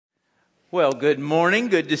Well, good morning.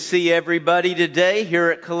 Good to see everybody today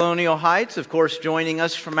here at Colonial Heights. Of course, joining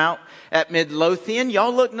us from out at Midlothian.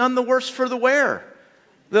 Y'all look none the worse for the wear.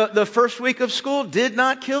 The first week of school did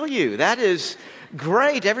not kill you. That is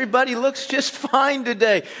great. Everybody looks just fine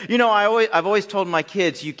today. You know, I've always told my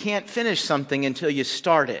kids, you can't finish something until you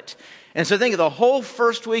start it. And so think of the whole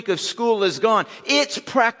first week of school is gone. It's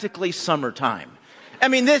practically summertime. I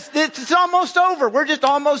mean, it's almost over. We're just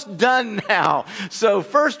almost done now. So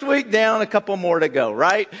first week down, a couple more to go,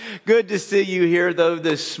 right? Good to see you here, though,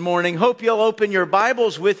 this morning. Hope you'll open your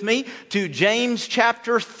Bibles with me to James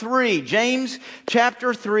chapter 3. James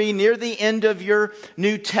chapter 3, near the end of your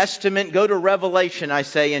New Testament. Go to Revelation, I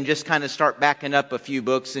say, and just kind of start backing up a few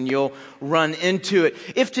books, and you'll run into it.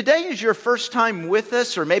 If today is your first time with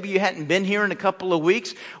us, or maybe you hadn't been here in a couple of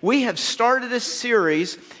weeks, we have started a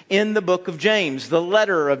series in the book of James. The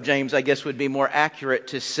letter of James, I guess would be more accurate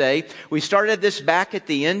to say. We started this back at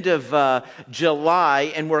the end of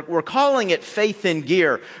July, and we're calling it Faith in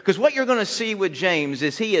Gear. Because what you're going to see with James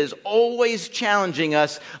is he is always challenging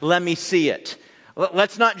us, let me see it.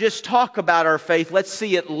 Let's not just talk about our faith. Let's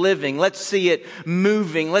see it living. Let's see it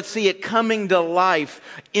moving. Let's see it coming to life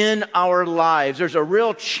in our lives. There's a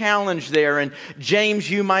real challenge there. And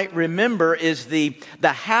James, you might remember, is the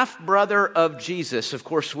half-brother of Jesus. Of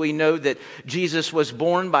course, we know that Jesus was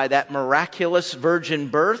born by that miraculous virgin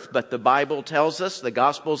birth. But the Bible tells us, the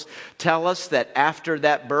Gospels tell us, that after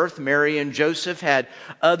that birth, Mary and Joseph had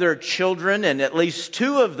other children. And at least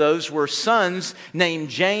two of those were sons named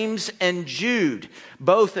James and Jude.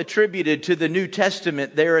 Both attributed to the New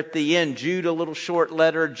Testament there at the end. Jude, a little short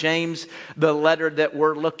letter. James, the letter that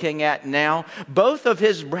we're looking at now. Both of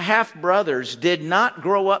his half-brothers did not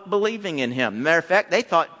grow up believing in him. Matter of fact, they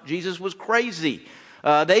thought Jesus was crazy.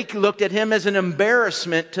 They looked at him as an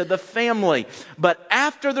embarrassment to the family. But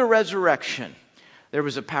after the resurrection, there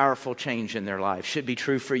was a powerful change in their lives. Should be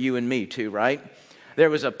true for you and me too, right? There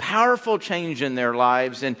was a powerful change in their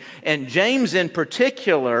lives. And James in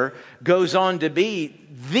particular goes on to be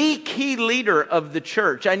the key leader of the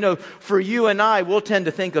church. I know for you and I, we'll tend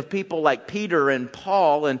to think of people like Peter and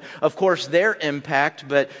Paul and, of course, their impact.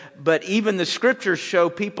 But even the scriptures show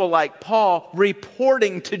people like Paul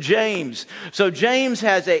reporting to James. So James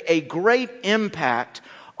has a great impact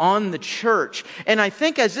on the church. And I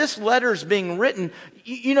think as this letter is being written,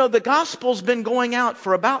 you know, the gospel's been going out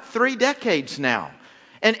for about 3 decades now.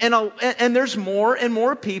 And there's more and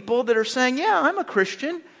more people that are saying, yeah, I'm a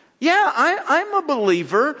Christian. Yeah, I'm a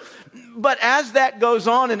believer. But as that goes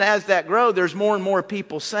on and as that grows, there's more and more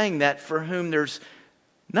people saying that for whom there's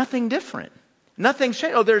nothing different. Nothing's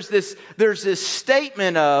changed. Oh, there's this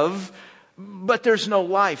statement of, but there's no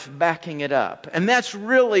life backing it up. And that's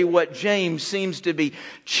really what James seems to be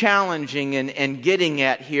challenging and getting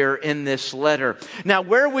at here in this letter. Now,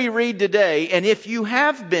 where we read today, and if you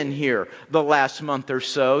have been here the last month or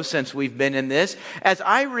so since we've been in this, as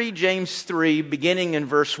I read James 3, beginning in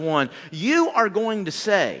verse 1, you are going to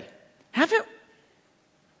say, haven't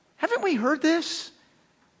we heard this?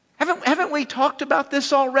 Haven't we talked about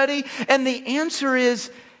this already? And the answer is,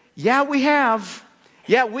 yeah, we have.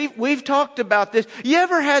 Yeah, we've talked about this. You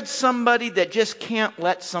ever had somebody that just can't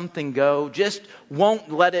let something go? Just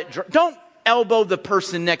won't let it drop? Don't elbow the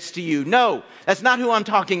person next to you. No, that's not who I'm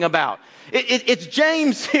talking about. It's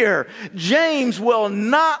James here. James will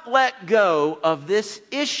not let go of this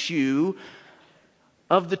issue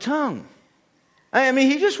of the tongue. I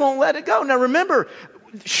mean, he just won't let it go. Now remember,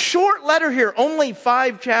 short letter here, only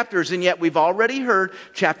 5 chapters, and yet we've already heard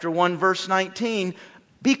chapter 1, verse 19,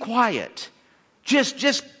 be quiet.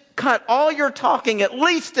 Just cut all your talking at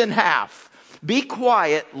least in half. Be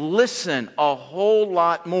quiet, listen a whole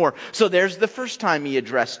lot more. So there's the first time he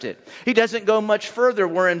addressed it. He doesn't go much further.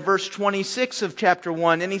 We're in verse 26 of chapter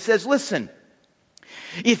 1, and he says, listen,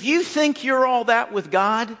 if you think you're all that with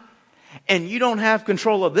God and you don't have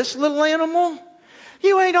control of this little animal,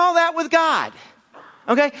 you ain't all that with God.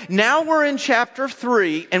 Okay, now we're in chapter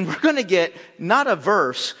 3, and we're going to get not a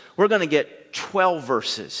verse, we're going to get 12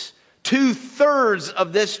 verses. 2/3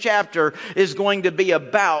 of this chapter is going to be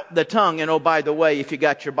about the tongue. And oh, by the way, if you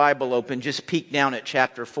got your Bible open, just peek down at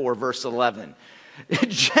chapter 4, verse 11.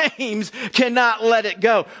 James cannot let it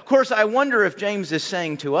go. Of course, I wonder if James is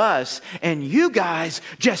saying to us, and you guys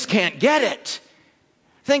just can't get it.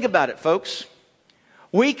 Think about it, folks.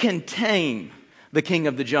 We can tame the king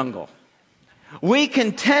of the jungle. We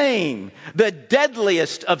can tame the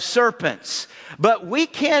deadliest of serpents, but we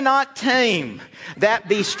cannot tame that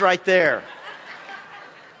beast right there.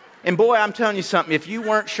 And boy, I'm telling you something, if you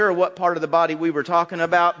weren't sure what part of the body we were talking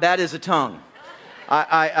about, that is a tongue.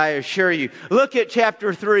 I assure you. Look at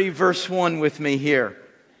chapter 3, verse 1 with me here.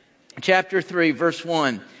 chapter 3, verse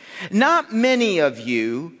 1. Not many of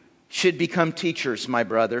you should become teachers, my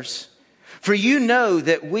brothers, for you know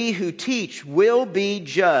that we who teach will be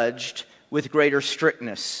judged with greater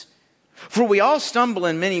strictness. For we all stumble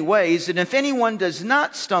in many ways, and if anyone does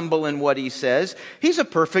not stumble in what he says, he's a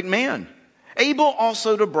perfect man, able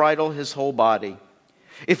also to bridle his whole body.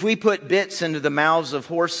 If we put bits into the mouths of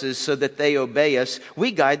horses so that they obey us,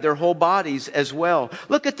 we guide their whole bodies as well.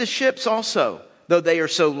 Look at the ships also. Though they are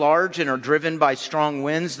so large and are driven by strong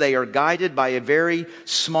winds, they are guided by a very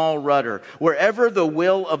small rudder, wherever the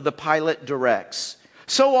will of the pilot directs.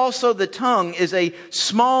 So also the tongue is a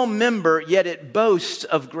small member, yet it boasts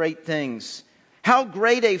of great things. How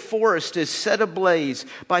great a forest is set ablaze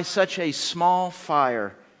by such a small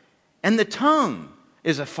fire. And the tongue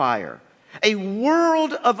is a fire, a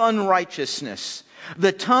world of unrighteousness.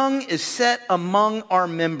 The tongue is set among our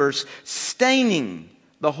members, staining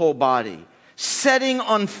the whole body, setting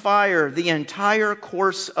on fire the entire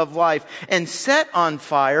course of life. And set on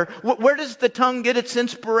fire, where does the tongue get its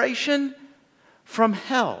inspiration? From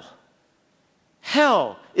hell.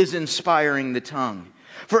 Hell is inspiring the tongue.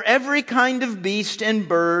 For every kind of beast and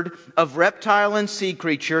bird, of reptile and sea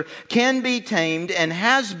creature can be tamed and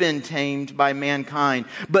has been tamed by mankind.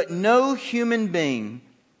 But no human being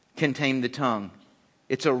can tame the tongue.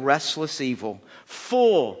 It's a restless evil,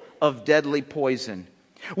 full of deadly poison.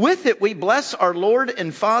 With it we bless our Lord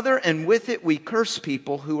and Father, and with it we curse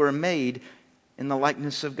people who are made in the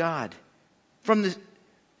likeness of God. From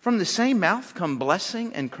the same mouth come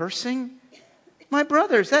blessing and cursing. My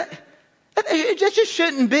brothers, that just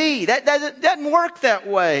shouldn't be. That doesn't work that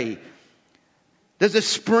way. Does a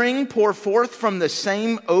spring pour forth from the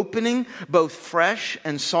same opening both fresh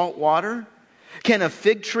and salt water? Can a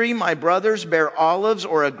fig tree, my brothers, bear olives,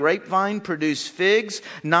 or a grapevine produce figs?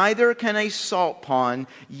 Neither can a salt pond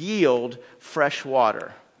yield fresh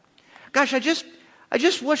water. Gosh, I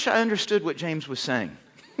just wish I understood what James was saying.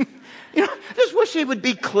 I just wish he would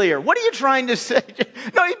be clear. What are you trying to say?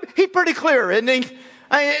 No, he's pretty clear, isn't he?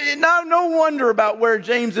 No wonder about where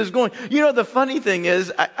James is going. The funny thing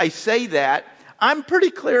is, I say that. I'm pretty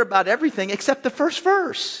clear about everything except the first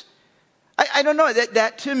verse. I don't know.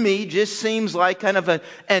 That to me just seems like kind of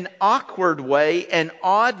an awkward way, an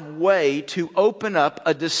odd way to open up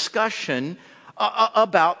a discussion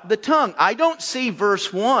about the tongue. I don't see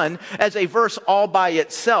verse 1 as a verse all by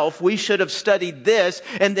itself. We should have studied this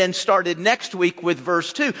and then started next week with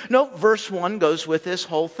verse 2. No, verse 1 goes with this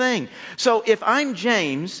whole thing. So if I'm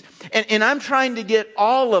James and I'm trying to get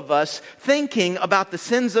all of us thinking about the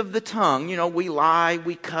sins of the tongue, we lie,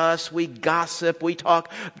 we cuss, we gossip, we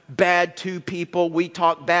talk bad to people, we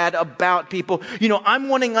talk bad about people. I'm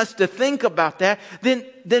wanting us to think about that.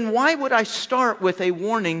 Then why would I start with a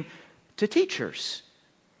warning to teachers?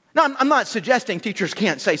 Now, I'm not suggesting teachers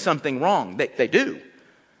can't say something wrong. They do.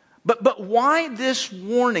 But why this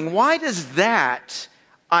warning? Why does that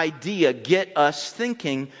idea get us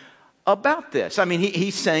thinking about this? I mean,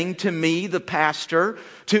 he's saying to me, the pastor,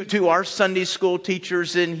 to our Sunday school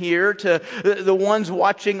teachers in here, to the ones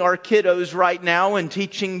watching our kiddos right now and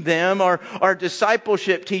teaching them, our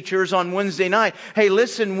discipleship teachers on Wednesday night. Hey,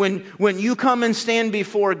 listen, when you come and stand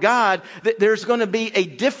before God, there's going to be a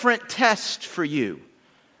different test for you.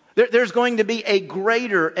 There's going to be a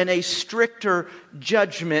greater and a stricter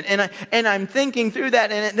judgment. And I'm thinking through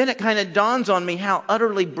that, and then it kind of dawns on me how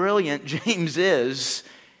utterly brilliant James is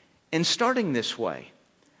in starting this way.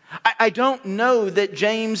 I don't know that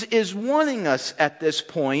James is wanting us at this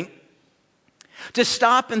point to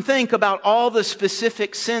stop and think about all the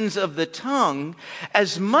specific sins of the tongue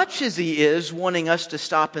as much as he is wanting us to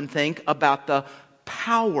stop and think about the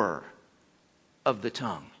power of the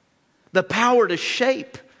tongue. The power to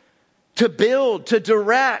shape, to build, to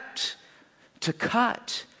direct, to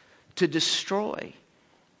cut, to destroy.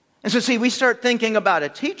 And so see, we start thinking about a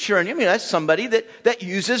teacher, and that's somebody that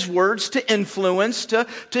uses words to influence, to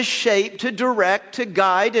shape, to direct, to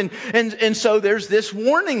guide. And so there's this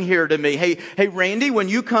warning here to me. Hey, Randy, when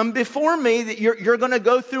you come before me, that you're going to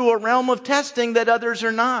go through a realm of testing that others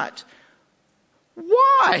are not.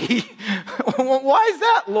 Why? Why is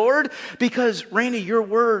that, Lord? Because, Randy, your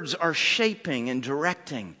words are shaping and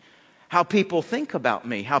directing how people think about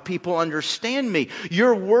me, how people understand me.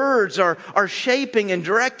 Your words are shaping and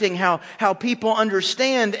directing how people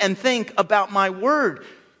understand and think about my word.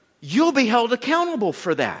 You'll be held accountable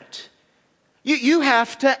for that. You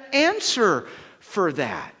have to answer for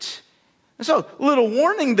that. So, a little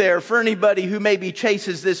warning there for anybody who maybe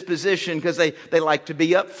chases this position because they like to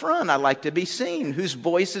be up front. I like to be seen. Whose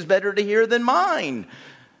voice is better to hear than mine?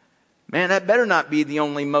 Man, that better not be the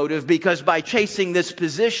only motive, because by chasing this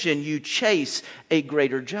position, you chase a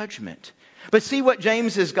greater judgment. But see what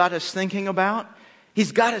James has got us thinking about?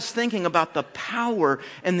 He's got us thinking about the power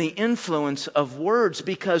and the influence of words,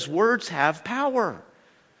 because words have power.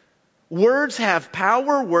 Words have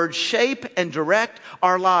power. Words shape and direct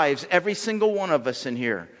our lives, every single one of us in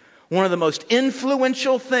here. One of the most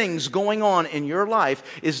influential things going on in your life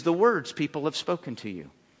is the words people have spoken to you.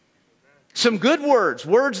 Some good words,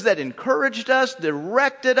 words that encouraged us,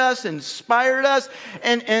 directed us, inspired us,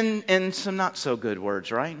 and some not so good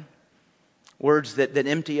words, right? Words that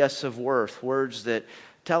empty us of worth, words that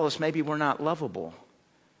tell us maybe we're not lovable.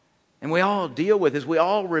 And we all deal with this, we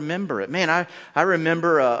all remember it. Man, I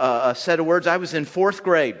remember a set of words. I was in fourth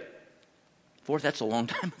grade. That's a long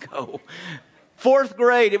time ago. Fourth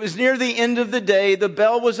grade, it was near the end of the day. The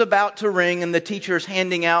bell was about to ring and the teacher's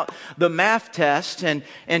handing out the math test. And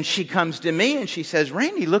she comes to me and she says,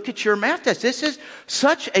 "Randy, look at your math test. This is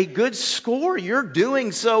such a good score. You're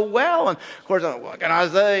doing so well." And of course, what can I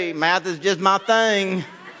say? Math is just my thing.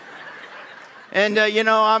 And,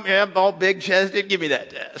 I'm all big-chested. Give me that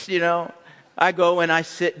test, I go and I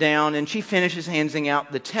sit down, and she finishes handing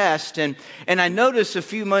out the test. And I notice a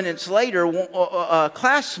few minutes later, a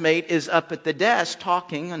classmate is up at the desk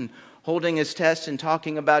talking and holding his test and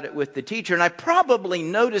talking about it with the teacher. And I probably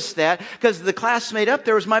noticed that because the classmate up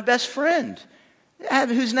there was my best friend,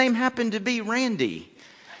 whose name happened to be Randy.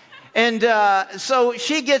 And so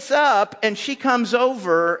she gets up and she comes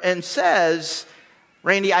over and says,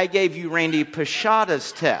 "Randy, I gave you Randy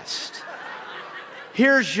Pashada's test.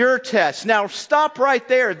 Here's your test. Now stop right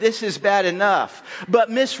there. This is bad enough. But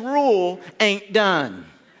Miss Rule ain't done."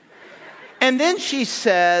 And then she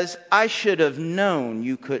says, "I should have known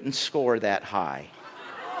you couldn't score that high."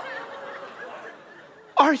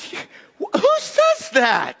 Who says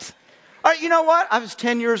that? You know what? I was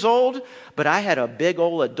 10 years old, but I had a big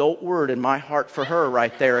old adult word in my heart for her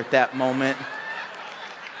right there at that moment.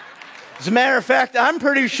 As a matter of fact, I'm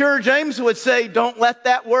pretty sure James would say, "Don't let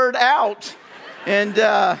that word out." And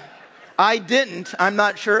I didn't. I'm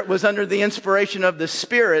not sure it was under the inspiration of the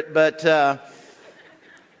Spirit, but now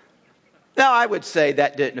I would say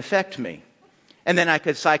that didn't affect me. And then I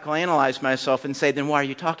could psychoanalyze myself and say, then why are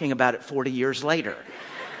you talking about it 40 years later?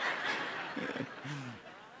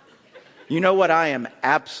 You know what I am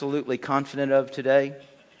absolutely confident of today?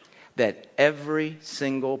 That every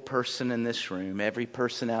single person in this room, every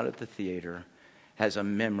person out at the theater, has a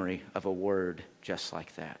memory of a word just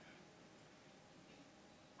like that.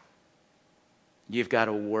 You've got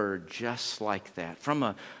a word just like that from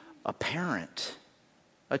a parent,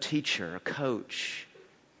 a teacher, a coach.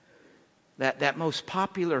 That most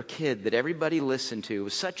popular kid that everybody listened to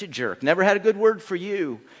was such a jerk, never had a good word for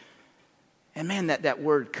you. And man, that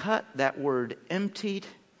word cut, that word emptied.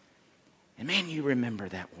 And man, you remember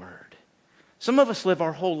that word. Some of us live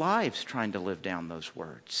our whole lives trying to live down those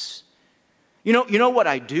words. You know what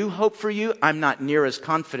I do hope for you? I'm not near as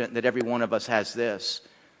confident that every one of us has this.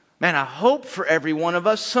 Man, I hope for every one of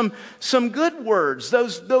us some good words,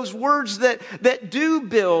 those words that do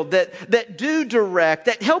build, that do direct,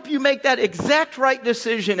 that help you make that exact right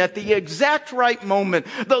decision at the exact right moment.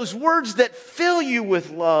 Those words that fill you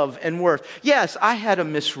with love and worth. Yes, I had a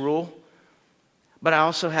misrule, but I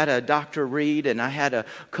also had a Dr. Reed, and I had a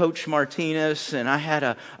Coach Martinez, and I had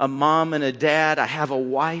a mom and a dad. I have a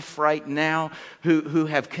wife right now who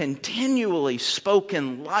have continually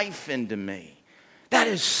spoken life into me. That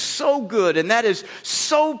is so good, and that is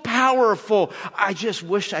so powerful. I just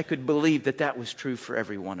wish I could believe that was true for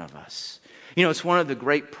every one of us. It's one of the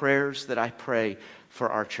great prayers that I pray for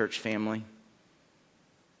our church family,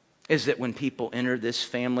 is that when people enter this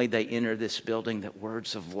family, they enter this building, that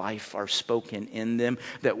words of life are spoken in them,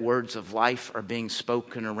 that words of life are being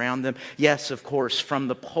spoken around them. Yes, of course, from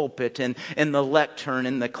the pulpit and the lectern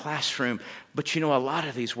in the classroom. But a lot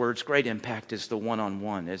of these words, great impact is the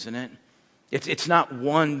one-on-one, isn't it? It's not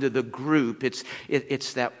one to the group.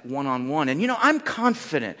 It's that one-on-one. And I'm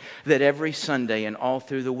confident that every Sunday and all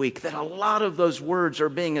through the week that a lot of those words are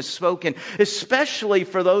being spoken, especially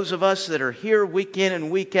for those of us that are here week in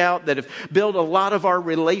and week out, that have built a lot of our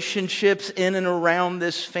relationships in and around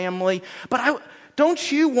this family. But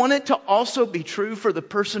don't you want it to also be true for the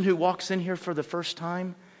person who walks in here for the first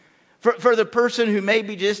time? For the person who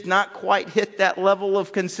maybe just not quite hit that level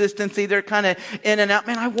of consistency, they're kind of in and out.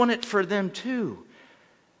 Man, I want it for them too.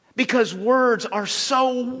 Because words are so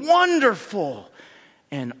wonderful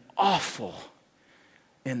and awful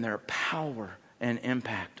in their power and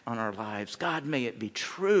impact on our lives. God, may it be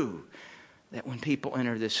true that when people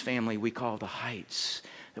enter this family we call the Heights,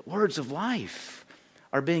 that words of life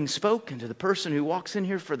are being spoken to the person who walks in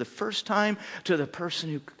here for the first time, to the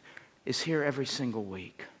person who is here every single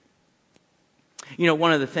week. You know,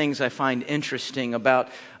 one of the things I find interesting about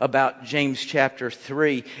James chapter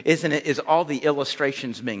 3, is all the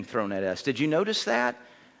illustrations being thrown at us. Did you notice that?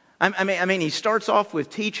 I mean, he starts off with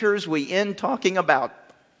teachers. We end talking about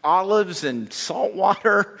olives and salt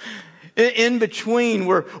water. In between,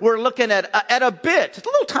 we're looking at a bit, a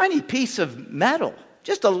little tiny piece of metal.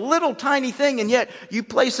 Just a little tiny thing, and yet you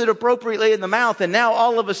place it appropriately in the mouth, and now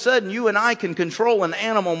all of a sudden you and I can control an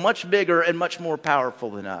animal much bigger and much more powerful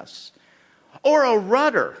than us. Or a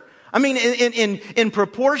rudder. I mean, in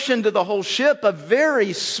proportion to the whole ship, a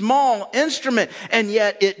very small instrument, and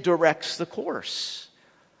yet it directs the course.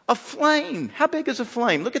 A flame. How big is a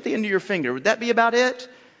flame? Look at the end of your finger. Would that be about it?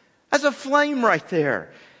 That's a flame right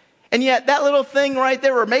there. And yet that little thing right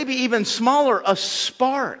there, or maybe even smaller, a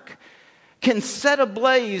spark, can set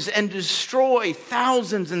ablaze and destroy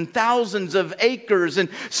thousands and thousands of acres and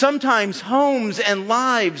sometimes homes and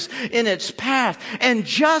lives in its path. And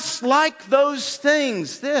just like those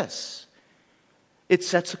things, it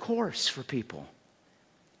sets a course for people.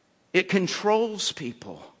 It controls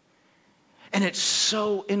people. And it's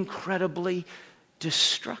so incredibly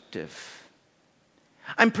destructive.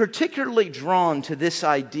 I'm particularly drawn to this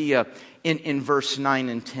idea in verse 9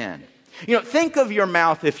 and 10. You know, think of your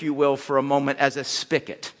mouth, if you will, for a moment as a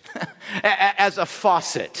spigot, as a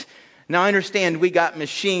faucet. Now, I understand we got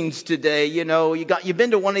machines today. You know, you've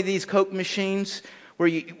been to one of these Coke machines where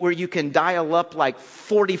you can dial up like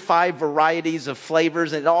 45 varieties of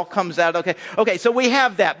flavors and it all comes out okay. Okay, so we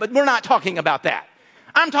have that, but we're not talking about that.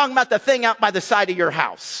 I'm talking about the thing out by the side of your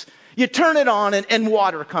house. You turn it on and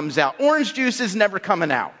water comes out. Orange juice is never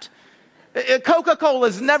coming out. Coca-Cola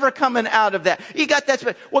is never coming out of that. You got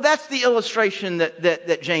that. Well, that's the illustration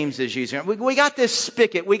that James is using. We got this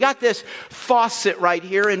spigot. We got this faucet right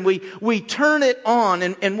here, and we turn it on,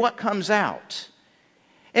 and what comes out?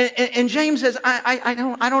 And James says,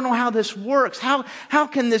 I don't know how this works. How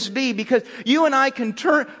can this be? Because you and I can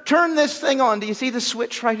turn this thing on. Do you see the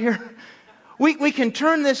switch right here? We can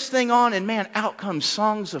turn this thing on, and man, out comes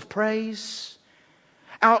songs of praise.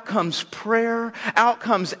 Out comes prayer. Out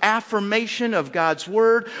comes affirmation of God's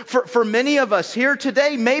word. For many of us here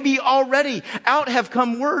today, maybe already out have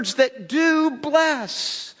come words that do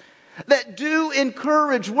bless, that do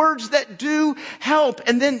encourage, words that do help.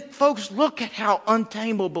 And then, folks, look at how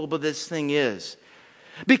untamable this thing is.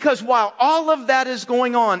 Because while all of that is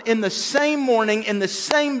going on in the same morning, in the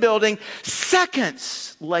same building,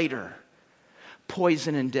 seconds later,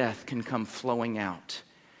 poison and death can come flowing out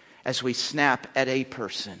as we snap at a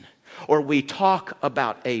person or we talk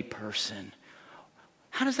about a person.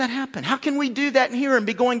 How does that happen? How can we do that in here and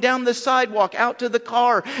be going down the sidewalk, out to the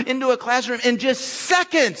car, into a classroom in just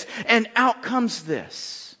seconds, and out comes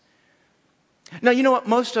this? Now, you know what?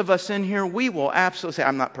 Most of us in here, we will absolutely say,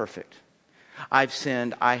 I'm not perfect. I've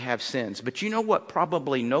sinned. I have sins. But you know what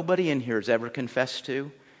probably nobody in here has ever confessed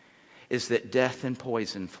to? Is that death and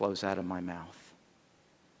poison flows out of my mouth.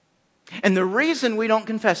 And the reason we don't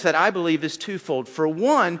confess that, I believe, is twofold. For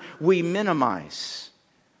one, we minimize.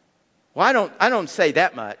 Well, I don't say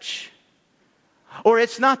that much. Or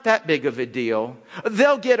it's not that big of a deal.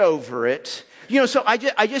 They'll get over it. You know, so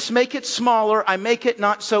I just make it smaller. I make it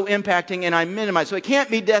not so impacting, and I minimize. So it can't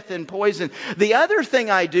be death and poison. The other thing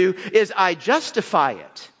I do is I justify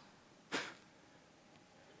it.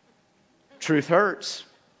 Truth hurts.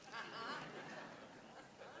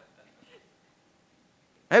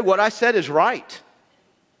 Hey, what I said is right.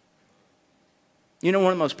 You know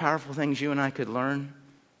one of the most powerful things you and I could learn?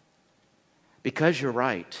 Because you're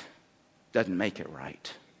right doesn't make it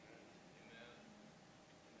right.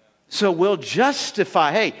 So we'll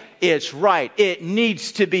justify, hey, it's right. It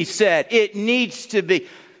needs to be said. It needs to be.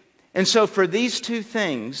 And so for these two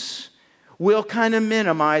things, we'll kind of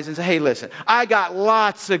minimize and say, hey, listen, I got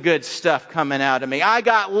lots of good stuff coming out of me. I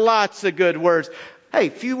got lots of good words. Hey,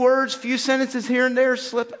 few words, few sentences here and there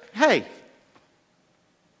slip. Hey,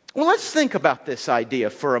 well, let's think about this idea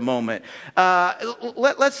for a moment.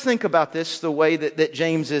 Let's think about this the way that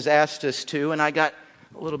James has asked us to. And I got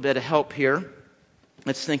a little bit of help here.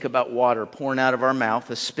 Let's think about water pouring out of our mouth,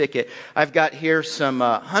 a spigot. I've got here some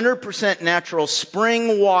 100% natural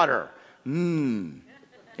spring water.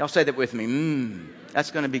 Y'all say that with me. That's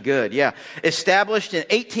going to be good. Yeah. Established in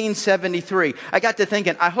 1873. I got to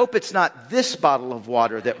thinking, I hope it's not this bottle of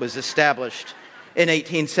water that was established in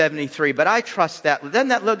 1873, but I trust that. Doesn't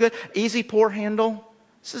that look good? Easy pour handle.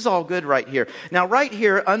 This is all good right here. Now, right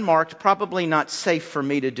here, unmarked, probably not safe for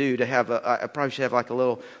me to do, I probably should have like a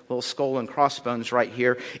little skull and crossbones right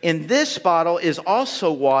here. In this bottle is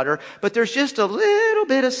also water, but there's just a little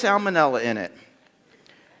bit of salmonella in it.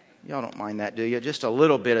 Y'all don't mind that, do you? Just a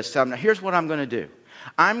little bit of salmonella. Here's what I'm going to do.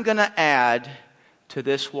 I'm going to add to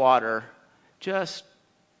this water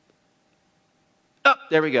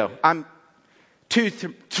there we go. I'm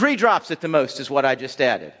 3 drops at the most is what I just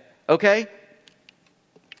added. Okay?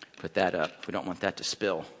 Put that up. We don't want that to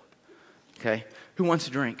spill. Okay? Who wants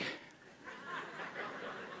a drink?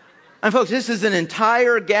 And folks, this is an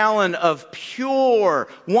entire gallon of pure,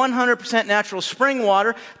 100% natural spring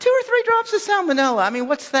water. 2 or 3 drops of salmonella. I mean,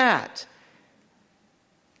 what's that?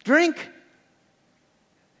 Drink.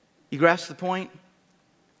 You grasp the point?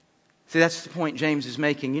 See, that's the point James is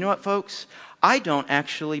making. You know what, folks? I don't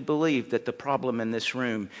actually believe that the problem in this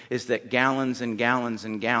room is that gallons and gallons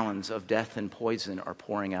and gallons of death and poison are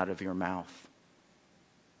pouring out of your mouth.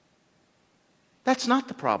 That's not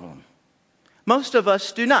the problem. Most of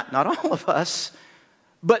us do not all of us,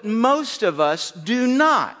 but most of us do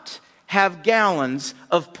not have gallons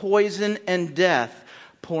of poison and death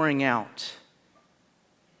pouring out.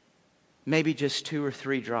 Maybe just 2 or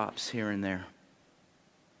 3 drops here and there.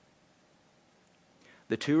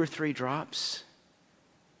 The 2 or 3 drops,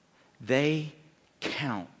 they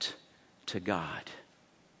count to God.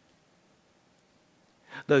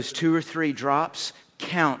 Those 2 or 3 drops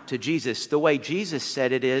count to Jesus. The way Jesus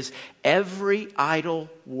said it is, every idle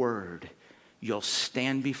word you'll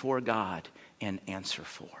stand before God and answer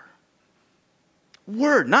for.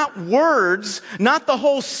 Word, not words, not the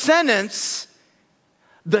whole sentence.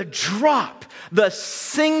 The drop, the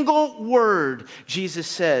single word Jesus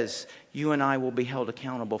says, you and I will be held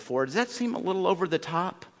accountable for. Does that seem a little over the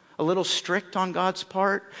top? A little strict on God's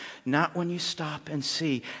part? Not when you stop and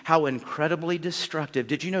see how incredibly destructive.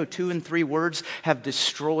 Did you know 2 and 3 words have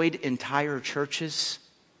destroyed entire churches?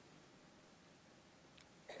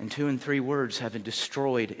 And 2 and 3 words have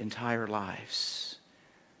destroyed entire lives.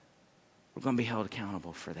 We're going to be held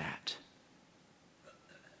accountable for that.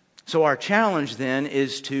 So our challenge then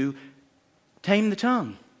is to tame the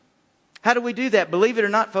tongue. How do we do that? Believe it or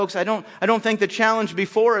not, folks, I don't think the challenge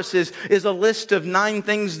before us is a list of 9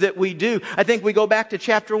 things that we do. I think we go back to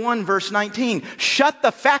chapter 1, verse 19. Shut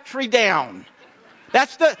the factory down.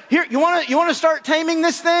 That's here, you want to start taming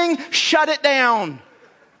this thing? Shut it down.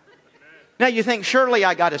 Now you think, surely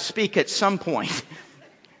I got to speak at some point.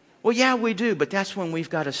 Well, yeah, we do, but that's when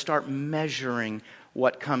we've got to start measuring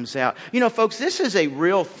what comes out. You know, folks, this is a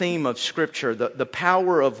real theme of Scripture, the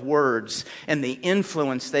power of words and the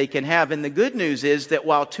influence they can have. And the good news is that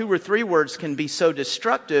while 2 or 3 words can be so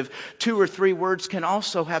destructive, 2 or 3 words can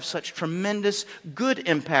also have such tremendous good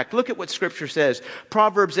impact. Look at what Scripture says.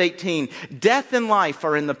 Proverbs 18, death and life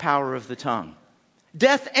are in the power of the tongue.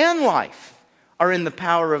 Death and life are in the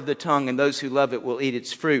power of the tongue, and those who love it will eat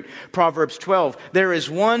its fruit. Proverbs 12, there is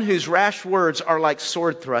one whose rash words are like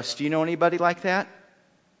sword thrusts. Do you know anybody like that?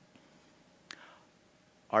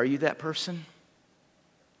 Are you that person?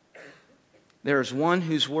 There is one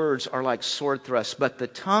whose words are like sword thrusts, but the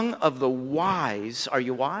tongue of the wise, are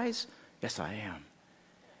you wise? Yes, I am.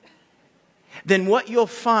 Then what you'll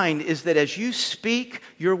find is that as you speak,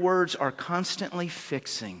 your words are constantly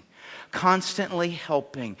fixing, constantly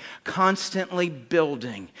helping, constantly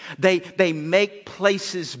building. They make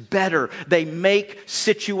places better. They make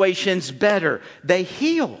situations better. They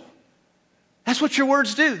heal. That's what your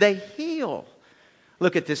words do. They heal.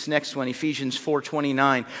 Look at this next one, Ephesians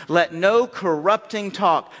 4:29. Let no corrupting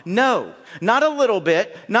talk. No, not a little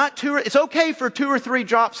bit, not 2. It's okay for 2 or 3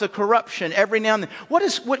 drops of corruption every now and then.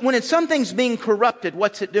 When something's being corrupted,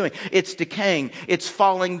 what's it doing? It's decaying. It's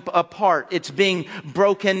falling apart. It's being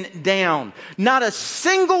broken down. Not a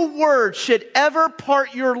single word should ever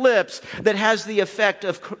part your lips that has the effect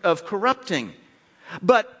of corrupting.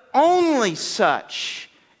 But only such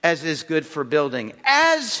as is good for building,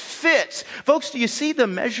 as fits. Folks, do you see the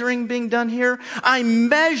measuring being done here? I'm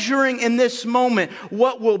measuring in this moment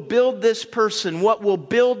what will build this person, what will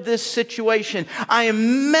build this situation. I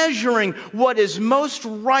am measuring what is most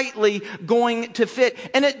rightly going to fit.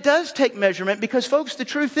 And it does take measurement because, folks, the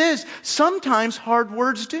truth is, sometimes hard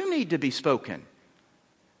words do need to be spoken.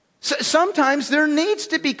 Sometimes there needs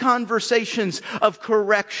to be conversations of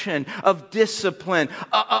correction, of discipline,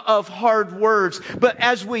 of hard words. But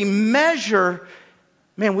as we measure,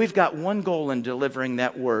 man, we've got one goal in delivering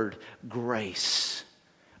that word: grace.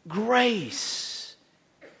 Grace.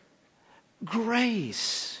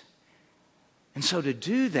 Grace. And so to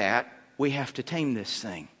do that, we have to tame this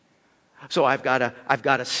thing. So I've got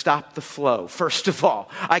to stop the flow. First of all,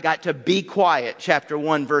 I got to be quiet, chapter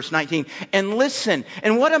 1, verse 19, and listen.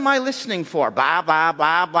 And what am I listening for? Blah, blah,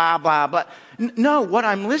 blah, blah, blah, blah. No, what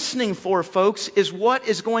I'm listening for, folks, is what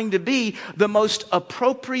is going to be the most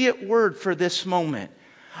appropriate word for this moment.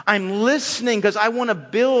 I'm listening because I want to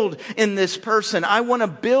build in this person. I want to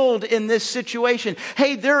build in this situation.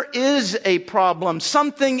 Hey, there is a problem.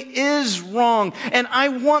 Something is wrong. And I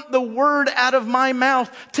want the word out of my mouth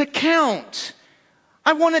to count.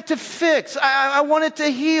 I want it to fix. I want it to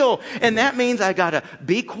heal. And that means I got to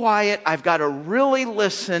be quiet. I've got to really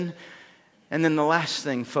listen. And then the last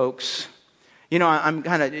thing, folks, I'm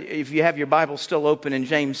kind of, if you have your Bible still open in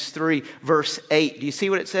James 3, verse 8, do you see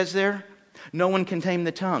what it says there? No one can tame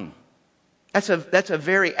the tongue. That's a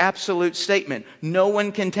very absolute statement. No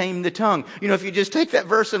one can tame the tongue. If you just take that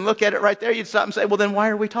verse and look at it right there, you'd stop and say, well, then why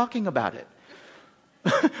are we talking about it?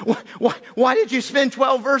 Why did you spend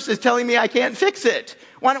 12 verses telling me I can't fix it?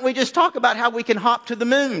 Why don't we just talk about how we can hop to the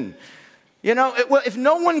moon? If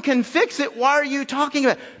no one can fix it, why are you talking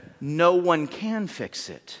about it? No one can fix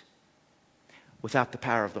it without the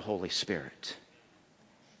power of the Holy Spirit.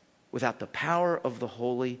 Without the power of the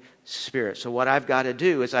Holy Spirit. So what I've got to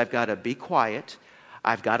do is I've got to be quiet,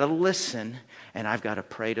 I've got to listen, and I've got to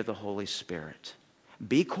pray to the Holy Spirit.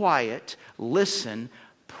 Be quiet, listen,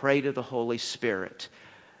 pray to the Holy Spirit.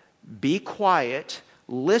 Be quiet,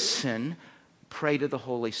 listen, pray to the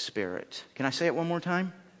Holy Spirit. Can I say it one more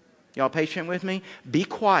time? Y'all patient with me? Be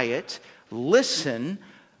quiet, listen,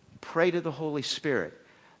 pray to the Holy Spirit.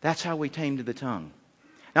 That's how we tame the tongue.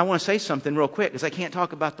 Now, I want to say something real quick because I can't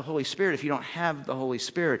talk about the Holy Spirit if you don't have the Holy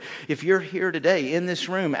Spirit. If you're here today in this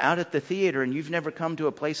room, out at the theater, and you've never come to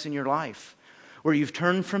a place in your life where you've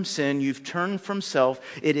turned from sin, you've turned from self,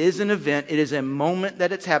 it is an event, it is a moment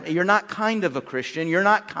that it's happening. You're not kind of a Christian. You're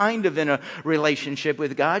not kind of in a relationship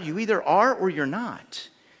with God. You either are or you're not.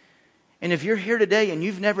 And if you're here today and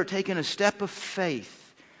you've never taken a step of faith,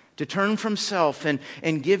 to turn from self and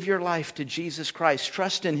give your life to Jesus Christ,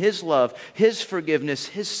 trust in His love, His forgiveness,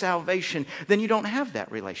 His salvation, then you don't have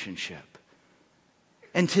that relationship.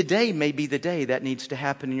 And today may be the day that needs to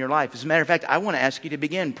happen in your life. As a matter of fact, I want to ask you to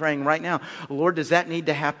begin praying right now. Lord, does that need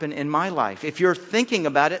to happen in my life? If you're thinking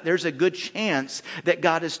about it, there's a good chance that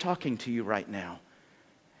God is talking to you right now.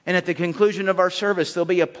 And at the conclusion of our service, there'll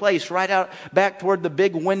be a place right out back toward the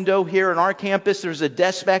big window here on our campus. There's a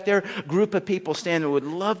desk back there, group of people standing who would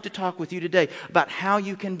love to talk with you today about how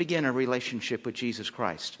you can begin a relationship with Jesus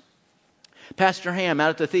Christ. Pastor Ham out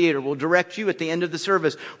at the theater will direct you at the end of the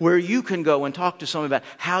service where you can go and talk to someone about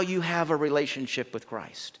how you have a relationship with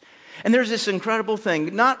Christ. And there's this incredible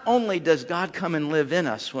thing. Not only does God come and live in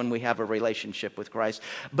us when we have a relationship with Christ,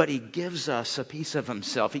 but He gives us a piece of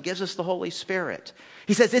Himself. He gives us the Holy Spirit.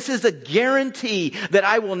 He says, this is a guarantee that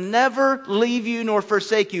I will never leave you nor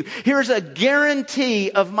forsake you. Here's a guarantee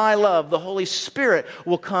of my love. The Holy Spirit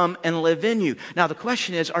will come and live in you. Now the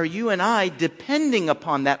question is, are you and I depending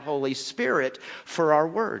upon that Holy Spirit for our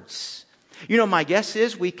words? My guess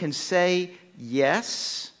is we can say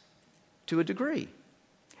yes to a degree.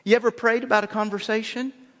 You ever prayed about a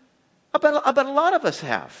conversation? I bet a lot of us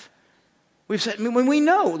have. We've said, when we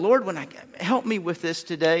know, Lord, help me with this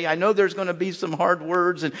today. I know there's going to be some hard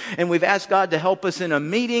words, and we've asked God to help us in a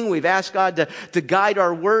meeting. We've asked God to guide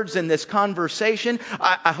our words in this conversation.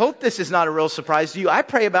 I hope this is not a real surprise to you. I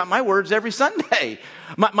pray about my words every Sunday.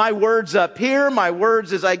 My words up here, my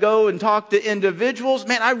words as I go and talk to individuals.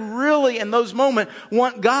 Man, I really, in those moments,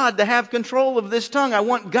 want God to have control of this tongue. I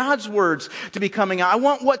want God's words to be coming out. I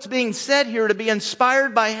want what's being said here to be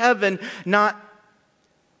inspired by heaven, not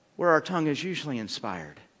where our tongue is usually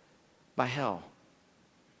inspired by hell.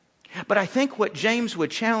 But I think what James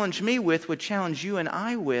would challenge me with, would challenge you and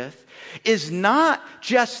I with, is not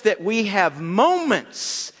just that we have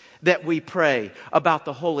moments that we pray about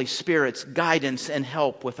the Holy Spirit's guidance and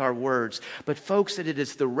help with our words. But folks, that it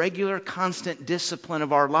is the regular, constant discipline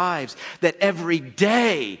of our lives, that every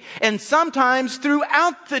day, and sometimes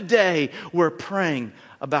throughout the day, we're praying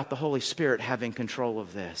about the Holy Spirit having control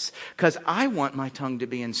of this. Because I want my tongue to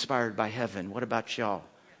be inspired by heaven. What about y'all?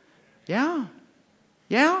 Yeah.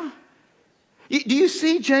 Do you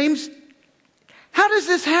see, James? How does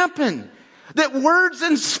this happen? That words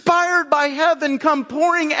inspired by heaven come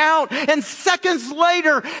pouring out, and seconds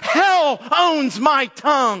later, hell owns my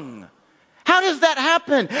tongue. How does that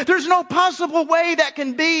happen? There's no possible way that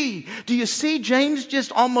can be. Do you see James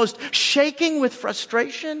just almost shaking with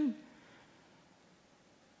frustration?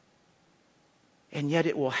 And yet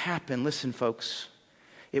it will happen. Listen, folks.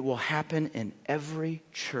 It will happen in every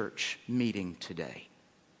church meeting today.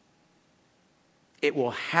 It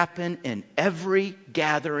will happen in every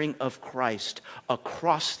gathering of Christ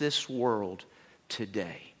across this world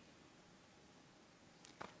today.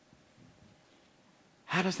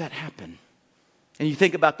 How does that happen? And you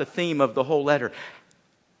think about the theme of the whole letter.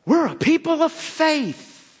 We're a people of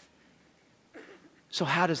faith. So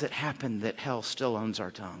how does it happen that hell still owns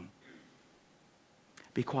our tongue?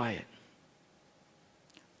 Be quiet.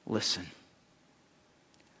 Listen.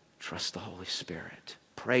 Trust the Holy Spirit.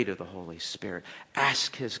 Pray to the Holy Spirit.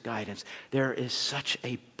 Ask His guidance. There is such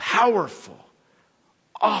a powerful,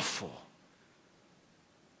 awful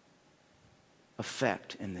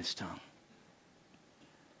effect in this tongue.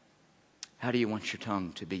 How do you want your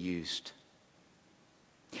tongue to be used?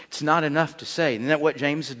 It's not enough to say. Isn't that what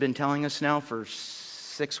James has been telling us now for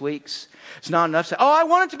 6 weeks? It's not enough to say, oh, I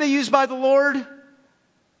want it to be used by the Lord.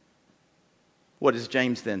 What does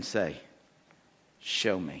James then say?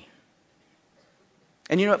 Show me.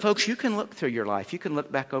 And you know what, folks? You can look through your life. You can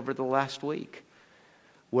look back over the last week.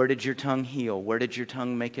 Where did your tongue heal? Where did your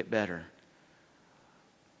tongue make it better?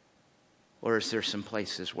 Or is there some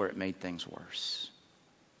places where it made things worse?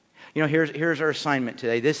 You know, here's our assignment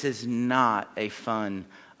today. This is not a fun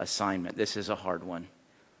assignment. This is a hard one.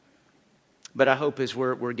 But I hope as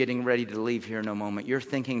we're getting ready to leave here in a moment, you're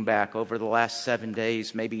thinking back over the last 7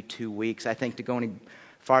 days, maybe 2 weeks. I think to go any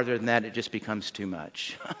farther than that, it just becomes too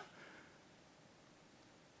much.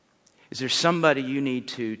 Is there somebody you need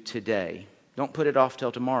to today? Don't put it off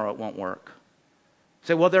till tomorrow. It won't work.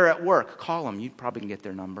 Say, well, they're at work. Call them. You probably can get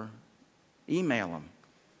their number. Email them.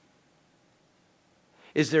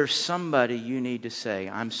 Is there somebody you need to say,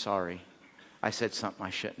 I'm sorry, I said something I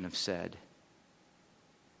shouldn't have said?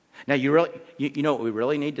 Now, you know what we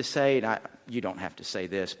really need to say? And you don't have to say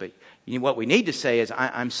this, but what we need to say is,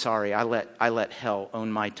 I'm sorry, I let hell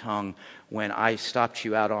own my tongue when I stopped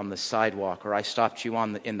you out on the sidewalk, or I stopped you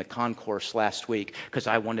in the concourse last week because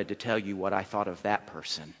I wanted to tell you what I thought of that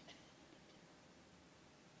person.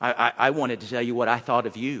 I wanted to tell you what I thought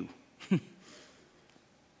of you.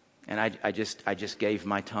 And I just gave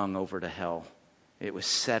my tongue over to hell. It was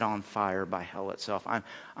set on fire by hell itself.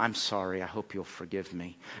 I'm sorry. I hope you'll forgive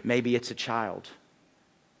me. Maybe it's a child.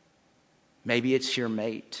 Maybe it's your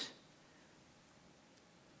mate.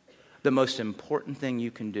 The most important thing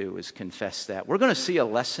you can do is confess that. We're going to see a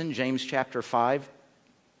lesson, James chapter 5,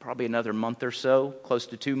 probably another month or so, close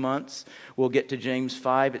to 2 months. We'll get to James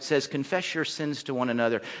 5. It says, confess your sins to one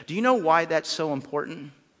another. Do you know why that's so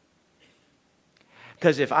important?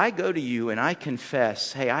 Because if I go to you and I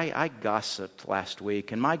confess, hey, I gossiped last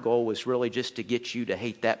week, and my goal was really just to get you to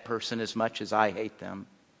hate that person as much as I hate them.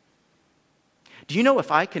 Do you know if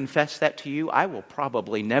I confess that to you, I will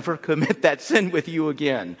probably never commit that sin with you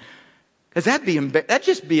again? Because that'd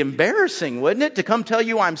just be embarrassing, wouldn't it? To come tell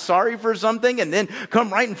you I'm sorry for something and then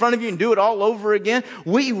come right in front of you and do it all over again.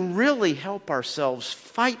 We really help ourselves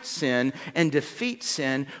fight sin and defeat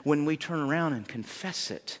sin when we turn around and confess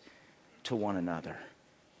it to one another.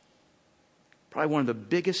 Probably one of the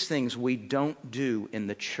biggest things we don't do in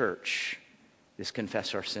the church is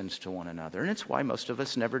confess our sins to one another. And it's why most of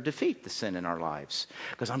us never defeat the sin in our lives.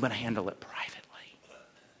 Because I'm going to handle it privately.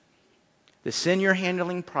 The sin you're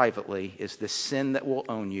handling privately is the sin that will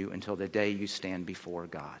own you until the day you stand before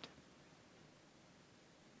God.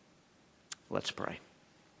 Let's pray.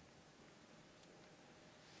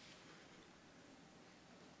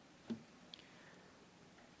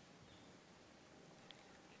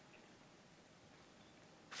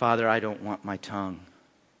 Father, I don't want my tongue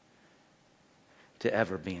to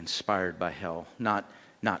ever be inspired by hell. Not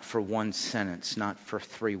for one sentence, not for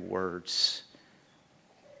 3 words.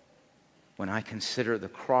 When I consider the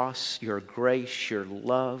cross, your grace, your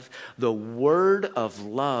love, the word of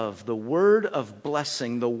love, the word of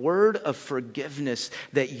blessing, the word of forgiveness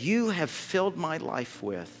that you have filled my life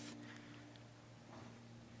with.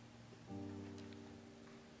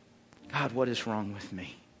 God, what is wrong with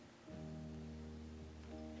me?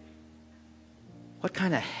 What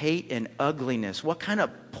kind of hate and ugliness, what kind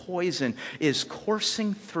of poison is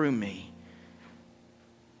coursing through me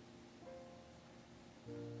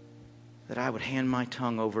that I would hand my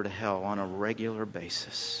tongue over to hell on a regular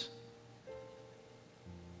basis?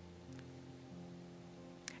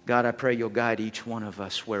 God, I pray you'll guide each one of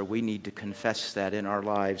us where we need to confess that in our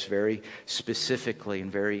lives very specifically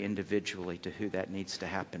and very individually to who that needs to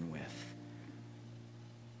happen with.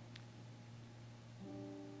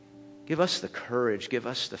 Give us the courage, give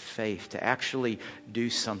us the faith to actually do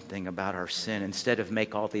something about our sin instead of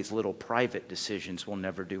make all these little private decisions we'll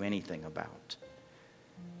never do anything about.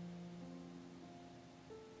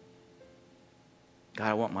 God,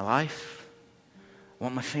 I want my life. I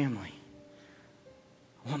want my family.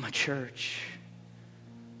 I want my church.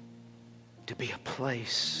 to be a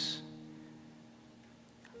place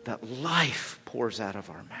that life pours out of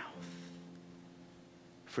our mouth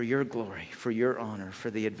for your glory, for your honor,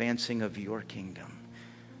 for the advancing of your kingdom.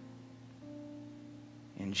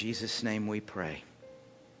 In Jesus' name we pray.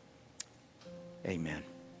 Amen.